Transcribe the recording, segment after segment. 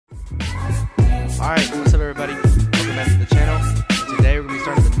Alright, what's up everybody? Welcome back to the channel. Today we're going to be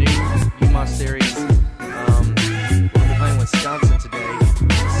starting the new Umass series. We're going to be playing Wisconsin today.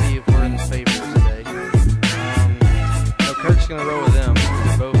 Let's see if we're in the favor today. No, Kirk's going to roll with them.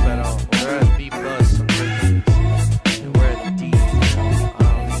 They're both at all. Well, they're at B+, some things. And we're at D.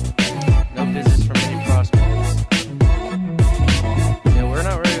 No visits from any prospects. Yeah, we're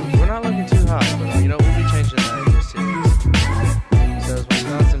not looking too hot, but you know, we'll be changing that in this series. So as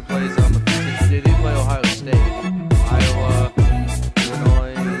Wisconsin plays on the 15th, they play Ohio State, Iowa,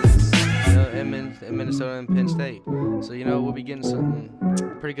 Illinois, and Minnesota and Penn State. So you know, we'll be getting some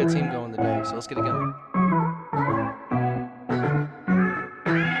pretty good team going today. So let's get it going.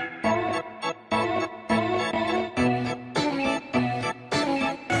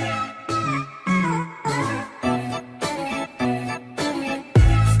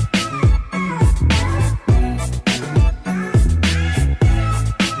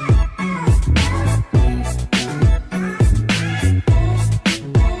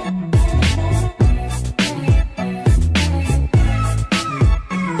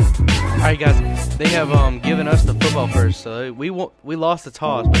 Alright guys, they have given us the football first, so we lost the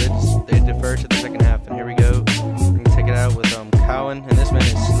toss, but they deferred to the second half. And here we go. We're gonna take it out with Cowan, and this man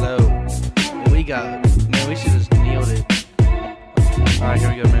is slow. And we should just nailed it. Alright, here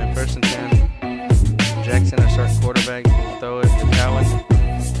we go, man. 1st and 10. Jackson, our starting quarterback, can throw it to Cowan,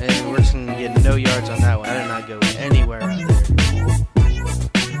 and we're just gonna get no yards on that one. I did not go anywhere out there.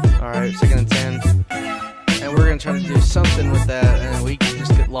 Alright, 2nd and 10. And we're going to try to do something with that, and we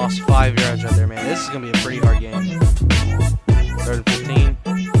just lost 5 yards right there, man. This is going to be a pretty hard game. 3rd and 15.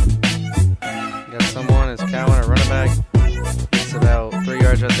 Got someone, it's Cowan, our running back. It's about 3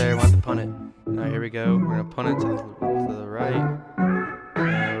 yards right there. We want to punt it. All right, here we go. We're going to punt it to the right.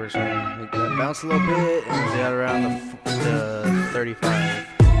 And we're just going to make that bounce a little bit and get around the 35.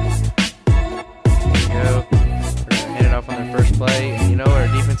 There we go. We're going to hand it off on their first play. And you know our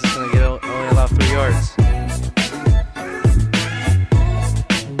defense is going to only allow 3 yards.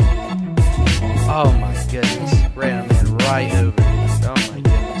 Oh my goodness. Ran a man right over. Oh my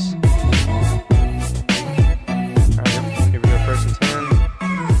goodness. Alright, here we go, 1st and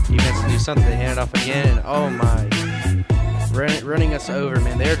 10. Defense to do something. They hand it off again. And oh my. Running us over,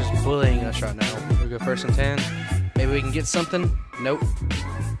 man. They're just bullying us right now. Here we go, 1st and 10. Maybe we can get something. Nope.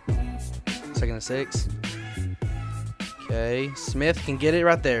 2nd and 6. Okay. Smith can get it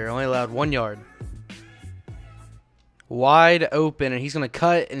right there. Only allowed 1 yard. Wide open, and he's going to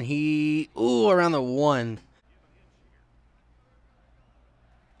cut, and around the 1.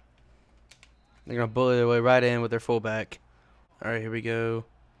 They're going to bully their way right in with their fullback. All right, here we go.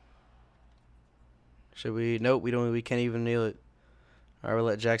 Should we? Nope, we can't even kneel it. All right, we'll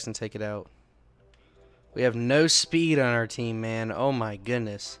let Jackson take it out. We have no speed on our team, man. Oh, my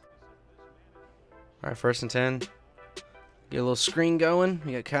goodness. All right, 1st and 10. Get a little screen going.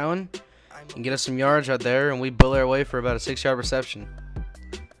 We got Cowan. And get us some yards right there, and we bully our way for about a 6-yard reception.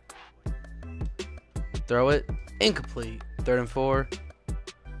 Throw it. Incomplete. 3rd and 4.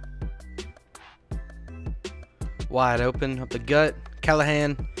 Wide open. Up the gut.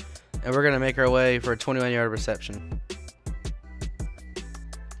 Callahan. And we're going to make our way for a 21-yard reception.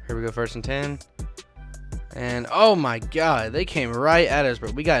 Here we go, 1st and 10. And, oh my God, they came right at us,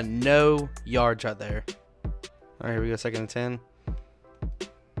 but we got no yards right there. All right, here we go, 2nd and 10.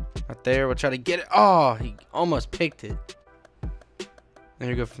 Right there, we'll try to get it. Oh, he almost picked it. And here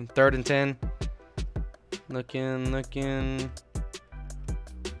we go from 3rd and 10. Looking.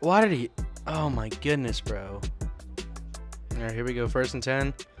 Why did he? Oh my goodness, bro. All right, here we go. 1st and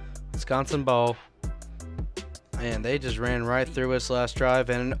 10. Wisconsin ball. Man, they just ran right through us last drive.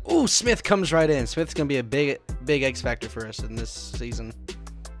 And, ooh, Smith comes right in. Smith's going to be a big X factor for us in this season.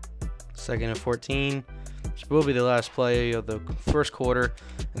 2nd and 14. Which will be the last play of the 1st quarter.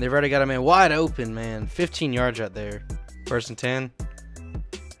 And they've already got a man wide open, man. 15 yards right there. 1st and 10.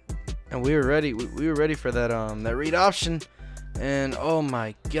 And we were ready. We were ready for that that read option. And oh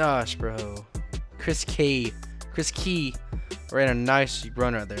my gosh, bro. Chris Key ran a nice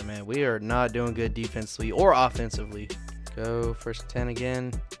run right there, man. We are not doing good defensively or offensively. Go 1st and 10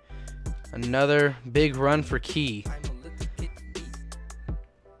 again. Another big run for Key.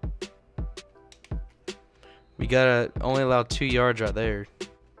 We gotta only allow 2 yards right there.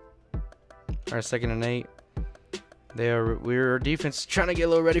 Our 2nd and 8. Our defense is trying to get a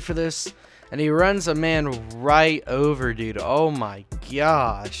little ready for this, and he runs a man right over, dude. Oh my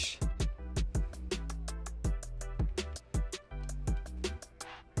gosh.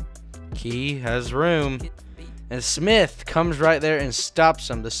 Key has room, and Smith comes right there and stops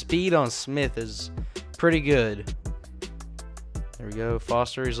him. The speed on Smith is pretty good. There we go.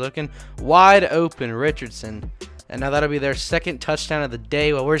 Foster, he's looking wide open. Richardson. And now that'll be their second touchdown of the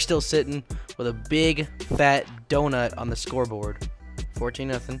day while we're still sitting with a big fat donut on the scoreboard.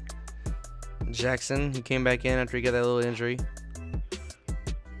 14-0. Jackson, he came back in after he got that little injury.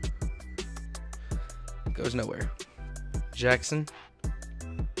 Goes nowhere. Jackson.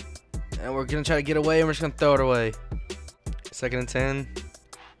 And we're going to try to get away, and we're just going to throw it away. 2nd and 10.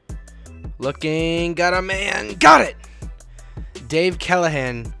 Looking. Got a man. Got it! Dave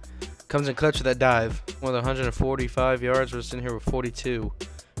Callahan comes in clutch with that dive. With 145 yards, we're sitting here with 42. You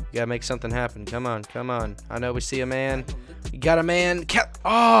got to make something happen. Come on, come on. I know we see a man. You got a man.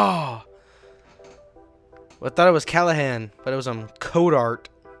 Oh! Well, I thought it was Callahan, but it was code art.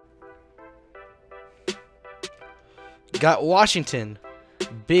 Got Washington.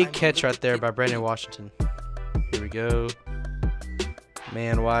 Big catch right there by Brandon Washington. Here we go.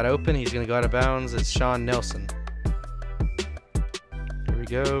 Man wide open. He's going to go out of bounds. It's Sean Nelson. Here we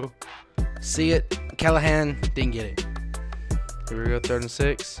go. See it. Callahan didn't get it. Here we go. 3rd and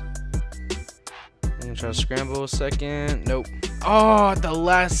 6. I'm going to try to scramble a second. Nope. Oh, at the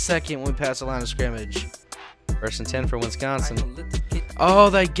last second when we pass the line of scrimmage. 1st and 10 for Wisconsin. Oh,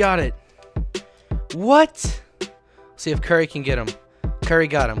 they got it. What? See if Curry can get him. Curry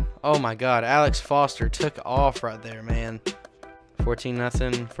got him. Oh my God. Alex Foster took off right there, man.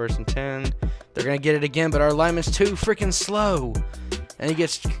 14-0. 1st and 10. They're going to get it again, but our lineman's too freaking slow. And he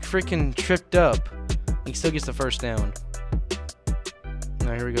gets freaking tripped up. He still gets the first down.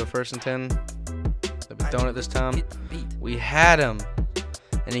 Now here we go. 1st and 10. The donut this time. We had him.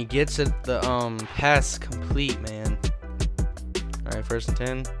 And he gets it, the pass complete, man. Alright, 1st and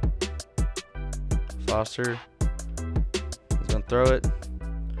 10. Foster. He's going to throw it.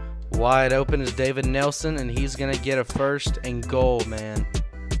 Wide open is David Nelson, and he's going to get a 1st and goal, man.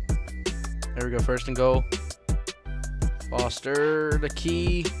 There we go, 1st and goal. Foster, the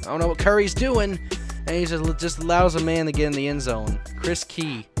key. I don't know what Curry's doing. And he just allows a man to get in the end zone. Chris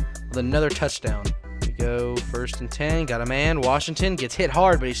Key with another touchdown. Here we go, 1st and 10. Got a man. Washington gets hit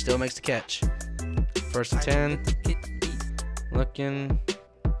hard, but he still makes the catch. 1st and 10. Looking.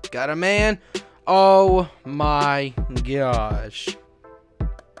 Got a man. Oh my gosh.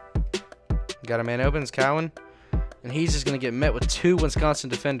 Got a man open. It's Cowan. And he's just going to get met with 2 Wisconsin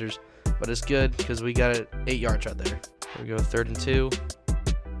defenders. But it's good because we got it 8 yards right there. Here we go, 3rd and 2.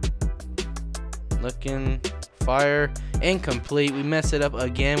 Looking, fire, incomplete. We mess it up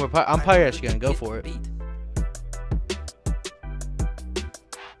again. I'm probably actually gonna go for it.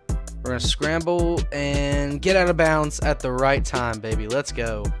 We're gonna scramble and get out of bounds at the right time, baby. Let's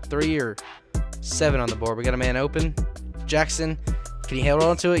go. 3 or 7 on the board. We got a man open. Jackson, can he hold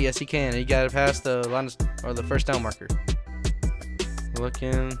on to it? Yes, he can. He got it past the line or the 1st down marker.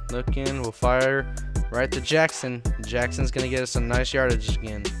 Looking. We'll fire. Right to Jackson. Jackson's going to get us some nice yardage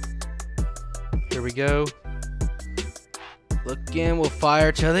again. Here we go. Looking. We'll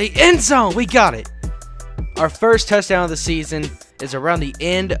fire to the end zone. We got it. Our first touchdown of the season is around the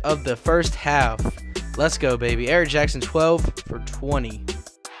end of the 1st half. Let's go, baby. Eric Jackson, 12 for 20.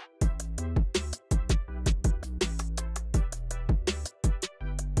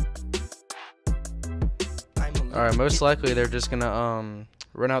 All right, most likely they're just going to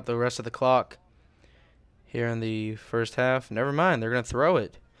run out the rest of the clock here in the 1st half. Never mind, they're going to throw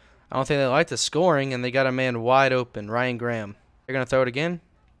it. I don't think they like the scoring, and they got a man wide open, Ryan Graham. They're going to throw it again?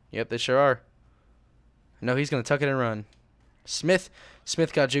 Yep, they sure are. No, he's going to tuck it and run. Smith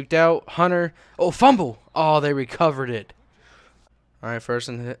got juked out. Hunter. Oh, fumble. Oh, they recovered it. All right,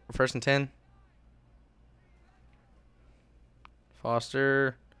 1st and 10.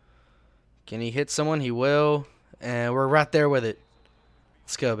 Foster. Can he hit someone? He will. And we're right there with it.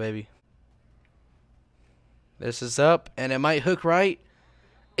 Let's go, baby. This is up, and it might hook right.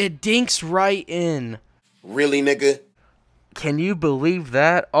 It dinks right in. Really, nigga? Can you believe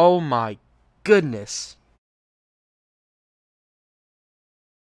that? Oh, my goodness.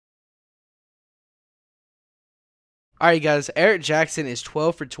 All right, guys. Eric Jackson is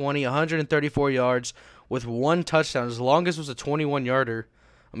 12 for 20, 134 yards with 1 touchdown. His longest was a 21-yarder.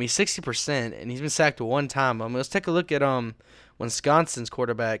 I mean, 60%, and he's been sacked 1 time. Let's take a look at Wisconsin's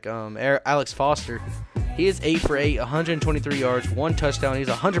quarterback, Alex Foster. He is 8 for 8, 123 yards, 1 touchdown. He's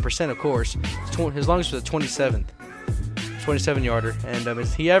 100%, of course. His longest was a 27-yarder, and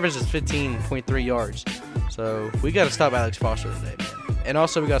he averages 15.3 yards. So we got to stop Alex Foster today, man. And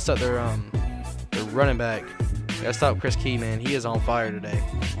also we got to stop their running back. We got to stop Chris Key, man. He is on fire today. All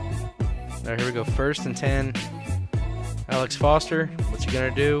right, here we go. 1st and 10. Alex Foster, what you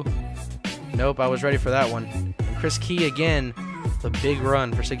gonna do? Nope, I was ready for that one. And Chris Key again, the big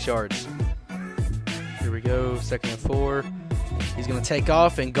run for 6 yards. Here we go, 2nd and 4. He's going to take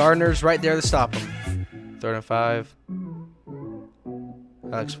off, and Gardner's right there to stop him. 3rd and 5.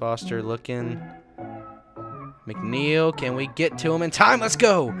 Alex Foster looking. McNeil, can we get to him in time? Let's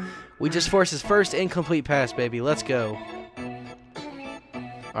go. We just forced his first incomplete pass, baby. Let's go.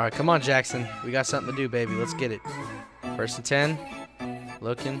 All right, come on, Jackson. We got something to do, baby. Let's get it. 1st and 10.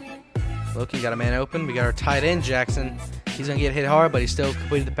 Looking. Got a man open. We got our tight end, Jackson. He's going to get hit hard, but he still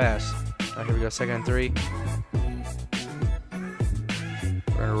completed the pass. All right, here we go. 2nd and 3.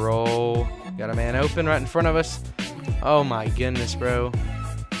 We're going to roll. Got a man open right in front of us. Oh, my goodness, bro.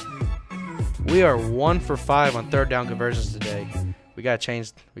 We are 1 for 5 on 3rd down conversions today. We got to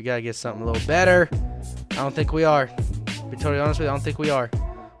change. We got to get something a little better. I don't think we are. To be totally honest with you, I don't think we are.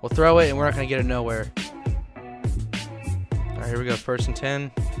 We'll throw it, and we're not going to get it nowhere. All right, here we go. 1st and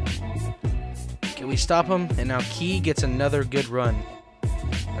 10. Can we stop him? And now Key gets another good run.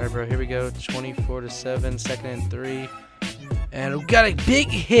 All right, bro. Here we go. 24-7. 2nd and 3. And we got a big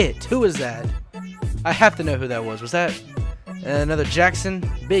hit. Who was that? I have to know who that was. Was that another Jackson?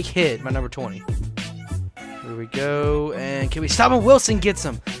 Big hit, my number 20. Here we go. And can we stop him? Wilson gets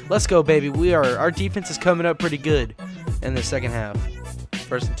him. Let's go, baby. Our defense is coming up pretty good in the second half.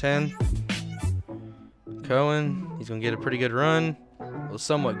 1st and 10. Cohen. He's going to get a pretty good run. Well,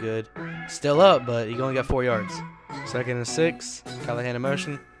 somewhat good. Still up, but he only got 4 yards. 2nd and 6. Callahan in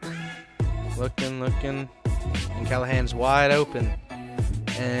motion. Looking. And Callahan's wide open.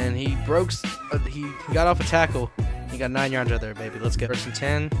 And he broke. He got off a tackle. He got 9 yards out there, baby. Let's get 1st and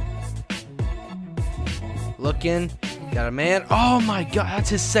 10. Looking. Got a man. Oh, my God. That's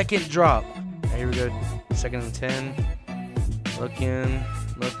his 2nd drop. Right, here we go. 2nd and 10. Looking.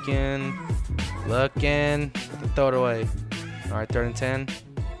 Throw it away. All right, 3rd and 10.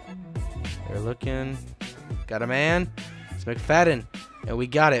 They're looking. Got a man. It's McFadden. And we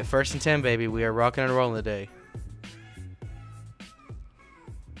got it. 1st and 10, baby. We are rocking and rolling today.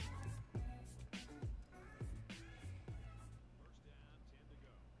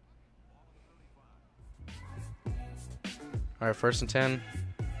 All right, 1st and 10.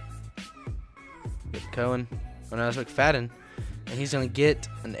 Get Cohen. Oh, no, that's McFadden. And he's going to get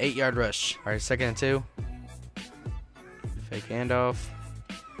an 8-yard rush. All right, 2nd and 2. Fake handoff.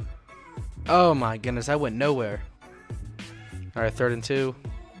 Oh, my goodness. I went nowhere. All right, 3rd and 2.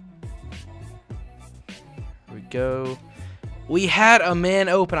 Here we go. We had a man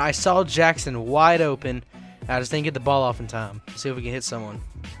open. I saw Jackson wide open. I just didn't get the ball off in time. Let's see if we can hit someone.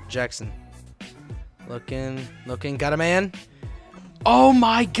 Jackson. Looking. Got a man. Oh,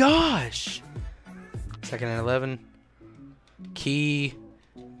 my gosh. 2nd and 11. Key.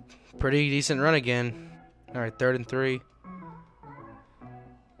 Pretty decent run again. All right, 3rd and 3.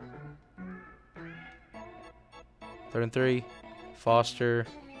 3rd and 3. Foster.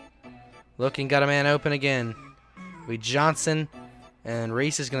 Looking, got a man open again. We Johnson, and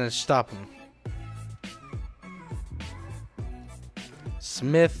Reese is going to stop him.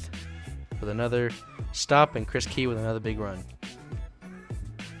 Smith with another stop, and Chris Key with another big run.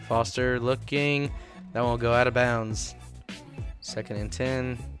 Foster looking. That won't go out of bounds. 2nd and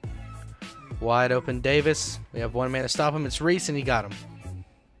 10. Wide open Davis. We have one man to stop him. It's Reese, and he got him.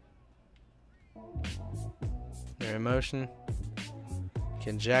 They're in motion.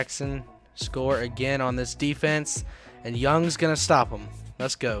 Can Jackson score again on this defense? And Young's going to stop him.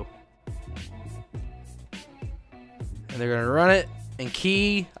 Let's go. And they're going to run it. And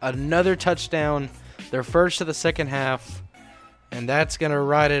Key, another touchdown. Their first of the second half. And that's going to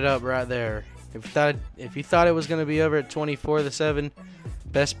ride it up right there. If you thought it was going to be over at 24-7,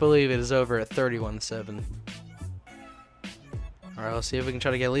 best believe it is over at 31-7. All right, let's see if we can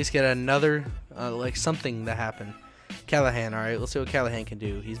try to at least get another, like something to happen. Callahan, all right, let's see what Callahan can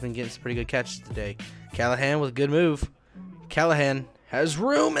do. He's been getting some pretty good catches today. Callahan with a good move. Callahan has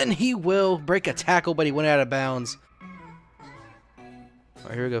room, and he will break a tackle, but he went out of bounds. All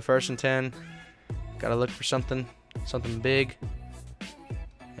right, here we go, 1st and 10. Got to look for something big.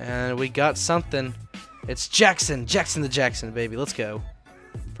 And we got something. It's Jackson. Jackson the Jackson, baby. Let's go.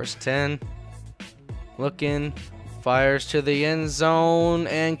 1st and 10. Looking. Fires to the end zone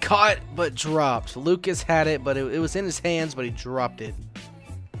and caught, but dropped. Lucas had it, but it was in his hands, but he dropped it.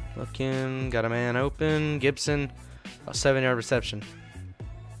 Looking. Got a man open. Gibson. A 7-yard reception.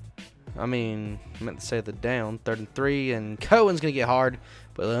 I meant to say the down. 3rd and 3, and Cohen's gonna get hard,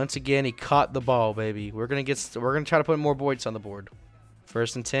 but once again he caught the ball, baby. We're gonna try to put more points on the board.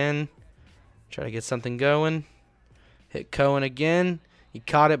 1st and 10. Try to get something going. Hit Cohen again. He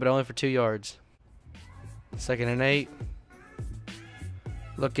caught it, but only for 2 yards. 2nd and 8.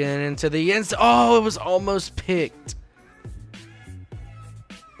 Looking into the end zone. Oh, it was almost picked.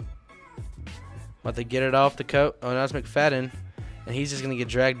 About to get it off the coat. Oh, now it's McFadden. and he's just going to get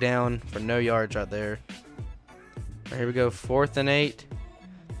dragged down for no yards right there. Right, here we go, 4th and 8.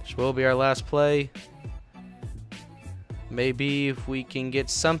 This will be our last play. Maybe if we can get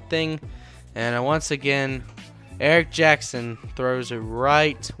something. And once again, Eric Jackson throws it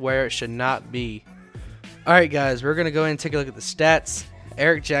right where it should not be. Alright guys, we're going to go ahead and take a look at the stats.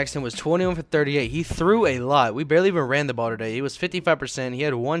 Eric Jackson was 21 for 38. He threw a lot. We barely even ran the ball today. He was 55%. He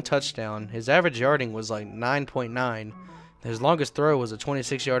had 1 touchdown. His average yarding was like 9.9. His longest throw was a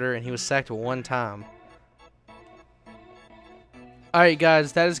 26-yarder, and he was sacked 1 time. Alright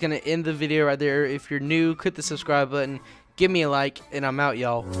guys, that is going to end the video right there. If you're new, click the subscribe button. Give me a like, and I'm out,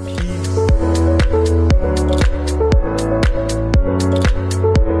 y'all. Peace.